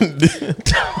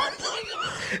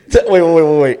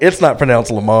 Wait. It's not pronounced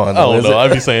Lemon. I don't know.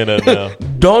 I be saying that now.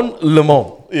 Don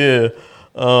Lemon. Yeah.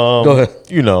 Go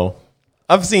ahead.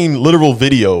 I've seen literal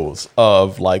videos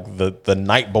of like the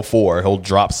night before he'll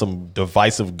drop some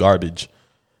divisive garbage,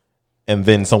 and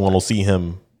then someone will see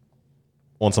him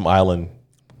on some island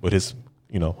with his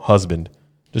husband,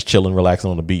 just chilling,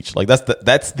 relaxing on the beach. Like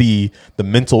that's the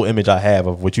mental image I have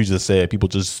of what you just said. People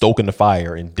just stoking the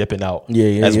fire and dipping out.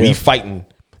 We fighting.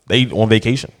 They on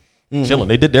vacation. Chilling.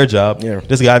 They did their job. Yeah.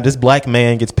 This black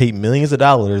man gets paid millions of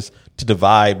dollars to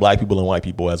divide black people and white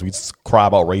people as we cry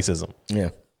about racism.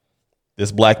 Yeah.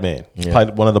 This black man,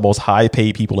 probably one of the most high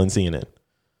paid people in CNN.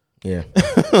 Yeah.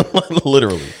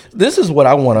 Literally. This is what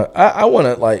I want to,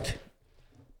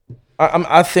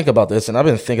 I think about this, and I've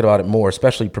been thinking about it more,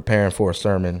 especially preparing for a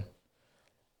sermon.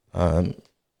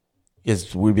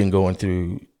 Is we've been going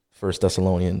through 1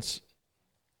 Thessalonians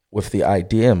with the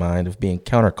idea in mind of being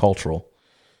countercultural.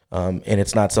 And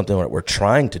it's not something that we're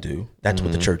trying to do. That's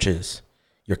what the church is.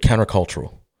 You're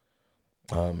countercultural.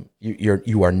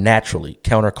 You are naturally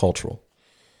countercultural.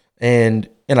 And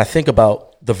I think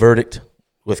about the verdict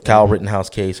with Kyle Rittenhouse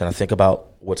case, and I think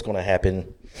about what's going to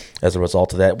happen as a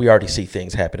result of that. We already see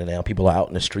things happening now. People are out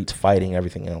in the streets fighting,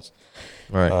 everything else.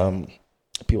 Right.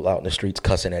 People out in the streets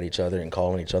cussing at each other and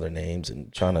calling each other names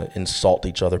and trying to insult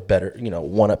each other better,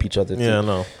 one up each other.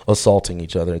 Assaulting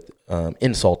each other,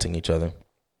 insulting each other.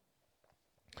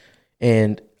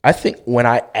 And I think when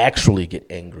I actually get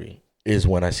angry is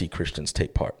when I see Christians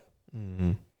take part.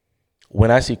 Mm-hmm.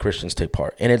 When I see Christians take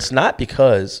part. And it's not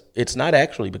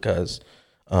actually because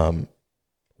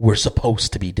we're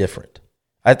supposed to be different.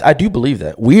 I do believe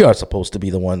that. We are supposed to be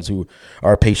the ones who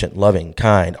are patient, loving,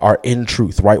 kind, are in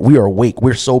truth, right? We are awake.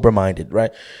 We're sober-minded,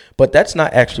 right? But that's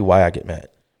not actually why I get mad.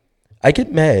 I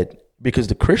get mad because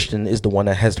the Christian is the one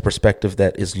that has the perspective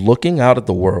that is looking out at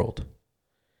the world.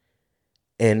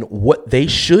 And what they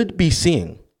should be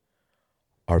seeing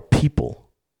are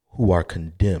people who are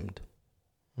condemned.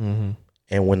 Mm-hmm.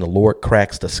 And when the Lord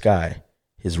cracks the sky,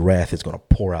 his wrath is going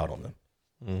to pour out on them.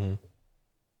 Mm-hmm.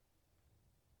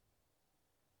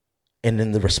 And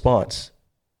then the response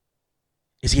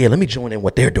is, let me join in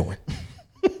what they're doing.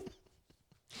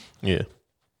 Yeah.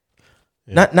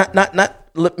 Not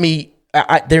let me,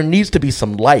 there needs to be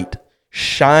some light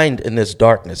shined in this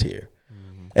darkness here.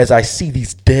 As I see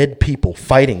these dead people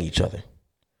fighting each other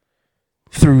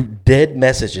through dead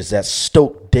messages that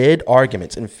stoke dead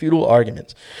arguments and futile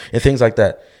arguments and things like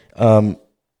that.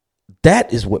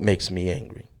 That is what makes me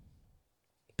angry.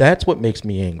 That's what makes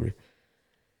me angry.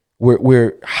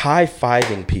 We're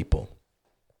high-fiving people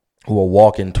who are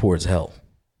walking towards hell.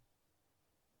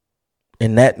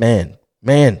 And that man,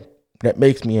 that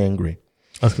makes me angry.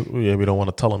 We don't want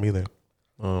to tell them either.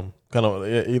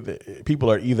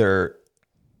 People are either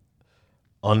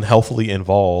unhealthily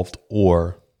involved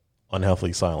or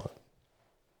unhealthily silent.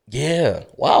 Yeah.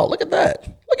 Wow. Look at that.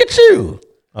 Look at you.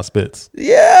 I spits.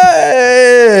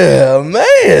 Yeah,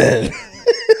 man.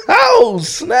 Oh,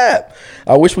 snap.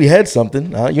 I wish we had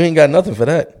something. You ain't got nothing for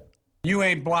that. You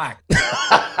ain't black.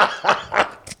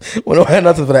 We don't have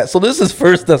nothing for that. So this is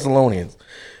 1 Thessalonians.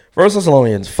 1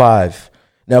 Thessalonians 5.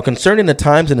 Now concerning the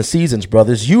times and the seasons,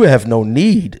 brothers, you have no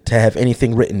need to have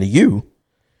anything written to you,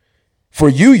 For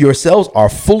you yourselves are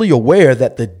fully aware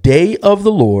that the day of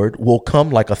the Lord will come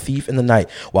like a thief in the night.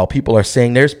 While people are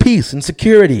saying there's peace and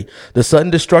security, the sudden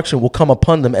destruction will come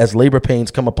upon them as labor pains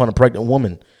come upon a pregnant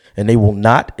woman, and they will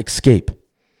not escape.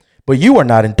 But you are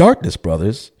not in darkness,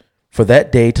 brothers, for that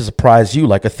day to surprise you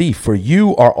like a thief. For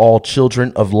you are all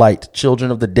children of light, children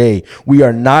of the day. We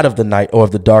are not of the night or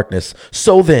of the darkness.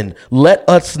 So then, let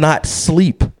us not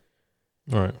sleep.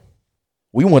 All right.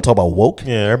 We want to talk about woke.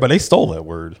 Yeah, everybody, they stole that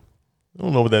word. I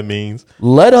don't know what that means.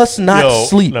 Let us not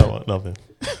sleep. No, nothing.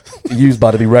 You was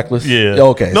about to be reckless? Yeah.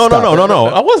 Okay. No.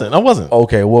 I wasn't.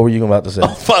 Okay, what were you about to say?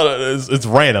 It's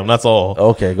random. That's all.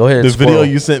 Okay, go ahead. The video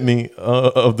you sent me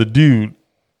of the dude.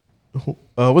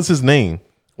 What's his name?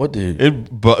 What dude? It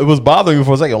was bothering me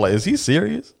for a second. I'm like, is he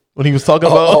serious? When he was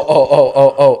talking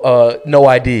about no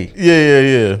ID.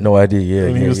 Yeah. No ID. Yeah.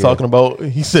 When he was talking about,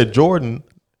 he said Jordan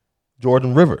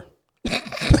River.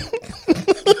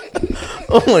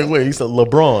 I'm like, wait, he said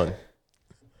LeBron.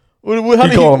 How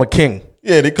do you call him a king?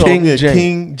 Yeah, they call King him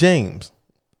James.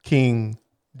 King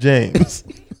James.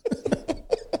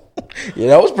 Yeah,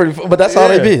 that was pretty fun. But that's how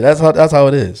they be. That's how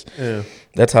it is. Yeah.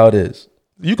 That's how it is.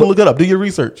 You can look it up. Do your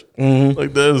research. Mm-hmm.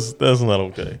 Like that's not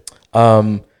okay.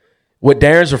 What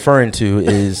Darren's referring to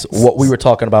is what we were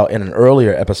talking about in an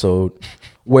earlier episode,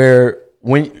 where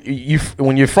when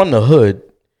you're from the hood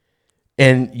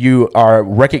and you are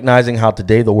recognizing how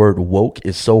today the word woke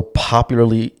is so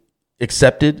popularly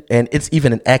accepted, and it's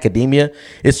even in academia,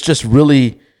 it's just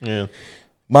really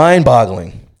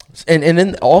mind-boggling. And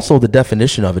then also the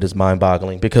definition of it is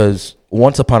mind-boggling, because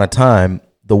once upon a time,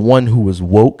 the one who was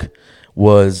woke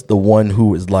was the one who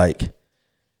was like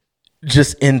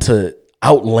just into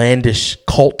outlandish,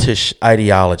 cultish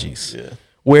ideologies. Yeah.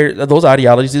 Where those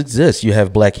ideologies exist. You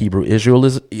have Black Hebrew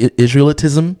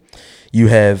Israelitism. You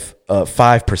have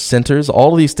 5%ers.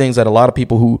 All of these things that a lot of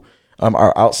people who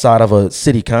are outside of a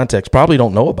city context probably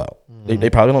don't know about. Mm-hmm. They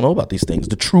probably don't know about these things.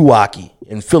 The Truaki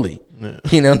in Philly,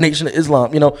 Nation of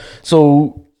Islam,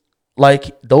 So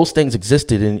like those things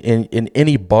existed in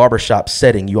any barbershop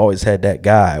setting. You always had that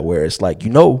guy where it's like,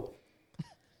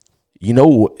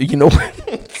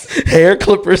 hair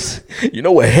clippers. You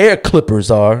know what hair clippers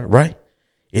are, right?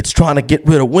 It's trying to get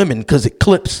rid of women because it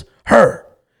clips her.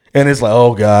 And it's like,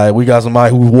 oh God, we got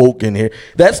somebody who's woke in here.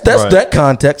 That's right. That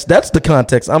context. That's the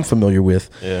context I'm familiar with.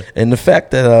 Yeah. And the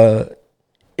fact that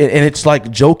and it's like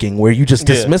joking where you just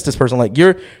dismiss this person like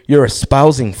you're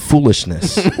espousing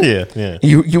foolishness. Yeah.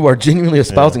 You are genuinely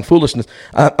espousing foolishness.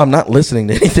 I'm not listening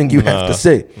to anything you have to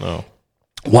say. No.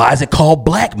 Why is it called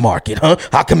black market, huh?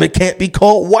 How come it can't be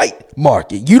called white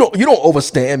market? You don't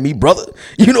understand me, brother.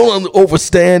 You don't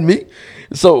understand me.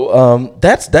 So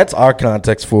that's our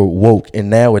context for woke, and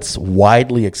now it's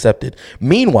widely accepted.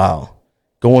 Meanwhile,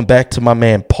 going back to my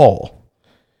man Paul,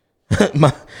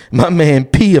 my man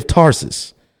P of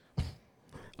Tarsus,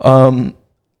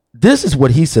 this is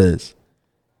what he says.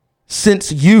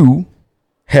 Since you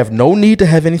have no need to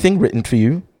have anything written for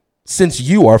you, since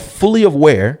you are fully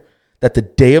aware that the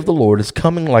day of the Lord is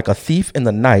coming like a thief in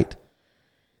the night,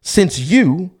 since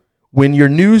you, when your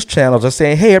news channels are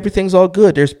saying, hey, everything's all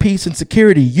good, there's peace and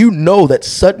security, you know that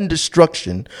sudden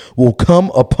destruction will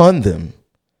come upon them.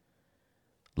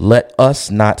 Let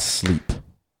us not sleep.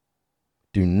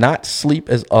 Do not sleep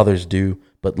as others do,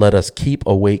 but let us keep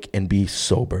awake and be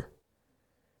sober.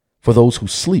 For those who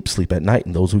sleep, sleep at night,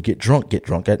 and those who get drunk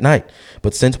at night.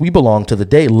 But since we belong to the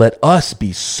day, let us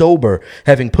be sober,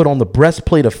 having put on the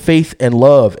breastplate of faith and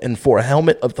love, and for a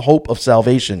helmet of the hope of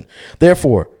salvation.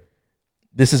 Therefore,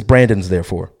 this is Brandon's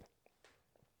therefore,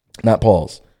 not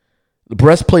Paul's. The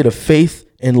breastplate of faith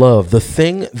and love, the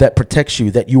thing that protects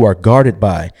you, that you are guarded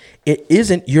by. It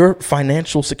isn't your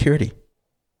financial security.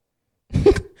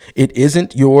 It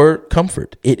isn't your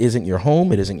comfort. It isn't your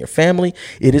home. It isn't your family.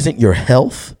 It isn't your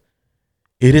health.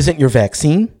 It isn't your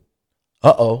vaccine.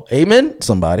 Amen,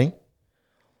 somebody.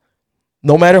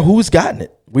 No matter who's gotten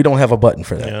it, we don't have a button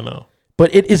for that. Yeah, I know.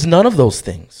 But it is none of those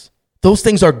things. Those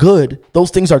things are good. Those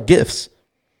things are gifts.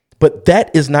 But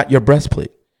that is not your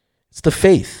breastplate. It's the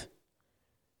faith.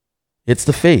 It's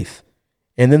the faith.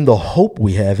 And then the hope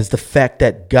we have is the fact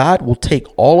that God will take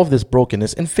all of this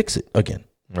brokenness and fix it again.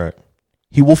 Right.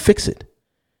 He will fix it.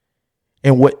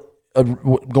 And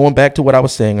going back to what I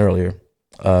was saying earlier,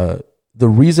 the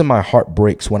reason my heart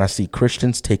breaks when I see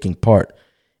Christians taking part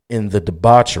in the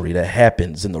debauchery that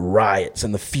happens in the riots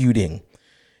and the feuding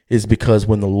is because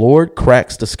when the Lord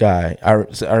cracks the sky, I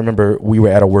remember we were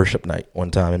at a worship night one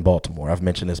time in Baltimore. I've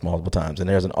mentioned this multiple times. And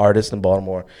there's an artist in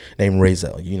Baltimore named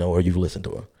Razel, or you've listened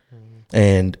to her. Mm-hmm.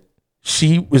 And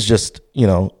she was just,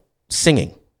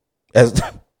 singing.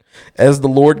 As the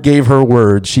Lord gave her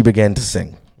words, she began to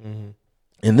sing. Mm-hmm.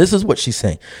 And this is what she's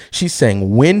saying. She's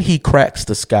saying, when he cracks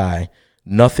the sky,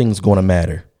 nothing's going to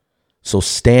matter. So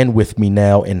stand with me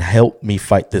now and help me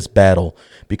fight this battle,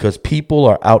 because people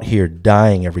are out here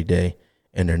dying every day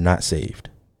and they're not saved.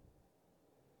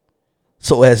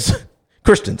 So as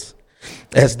Christians,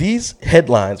 as these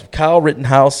headlines of Kyle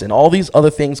Rittenhouse and all these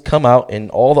other things come out and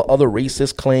all the other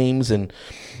racist claims and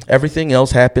everything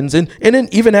else happens, and then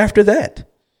even after that,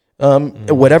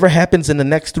 whatever happens in the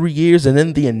next 3 years, and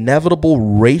then the inevitable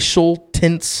racially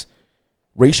tense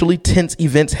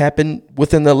events happen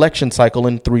within the election cycle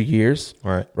in 3 years.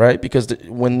 Right? Because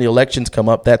when the elections come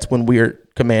up, that's when we're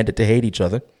commanded to hate each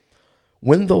other.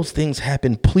 When those things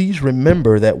happen, please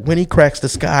remember that when he cracks the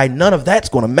sky, none of that's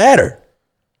going to matter.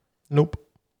 Nope.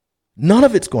 None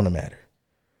of it's going to matter.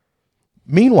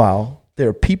 Meanwhile, there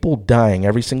are people dying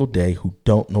every single day who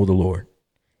don't know the Lord.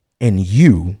 And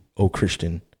you, O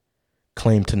Christian,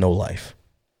 claim to know life.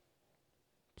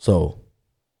 So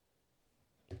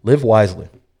live wisely.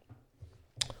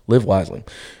 Live wisely.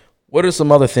 What are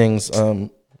some other things?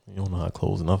 You don't know how to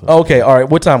close nothing. Okay, all right.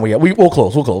 What time we at? We'll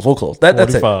close.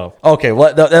 That's it. Okay,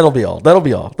 well, that'll be all.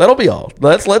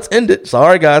 Let's end it.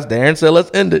 Sorry, guys. Darren said let's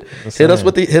end it. Hit us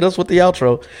with the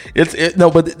outro.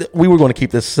 But we were going to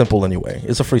keep this simple anyway.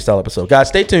 It's a freestyle episode, guys.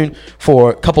 Stay tuned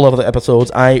for a couple of other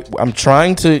episodes. I'm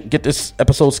trying to get this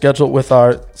episode scheduled with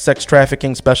our sex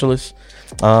trafficking specialist.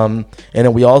 And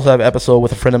then we also have an episode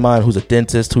with a friend of mine who's a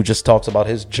dentist who just talks about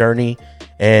his journey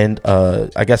and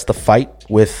I guess the fight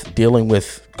with dealing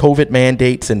with COVID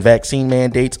mandates and vaccine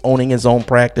mandates, owning his own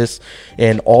practice,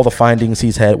 and all the findings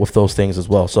he's had with those things as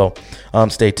well. So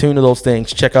stay tuned to those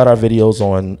things. Check out our videos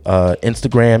on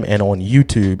Instagram and on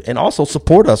YouTube, and also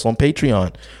support us on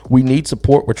Patreon. We need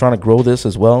support. We're trying to grow this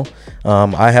as well.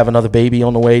 I have another baby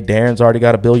on the way. Darren's already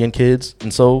got 1 billion kids,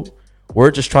 and so we're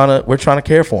trying to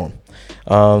care for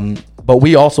him. But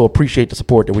we also appreciate the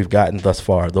support that we've gotten thus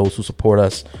far, those who support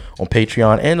us on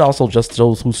Patreon, and also just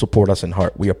those who support us in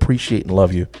heart. We appreciate and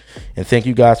love you. And thank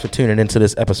you guys for tuning into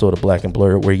this episode of Black and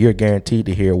Blurred, where you're guaranteed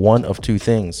to hear one of two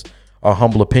things: our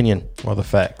humble opinion or the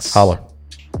facts. Holler.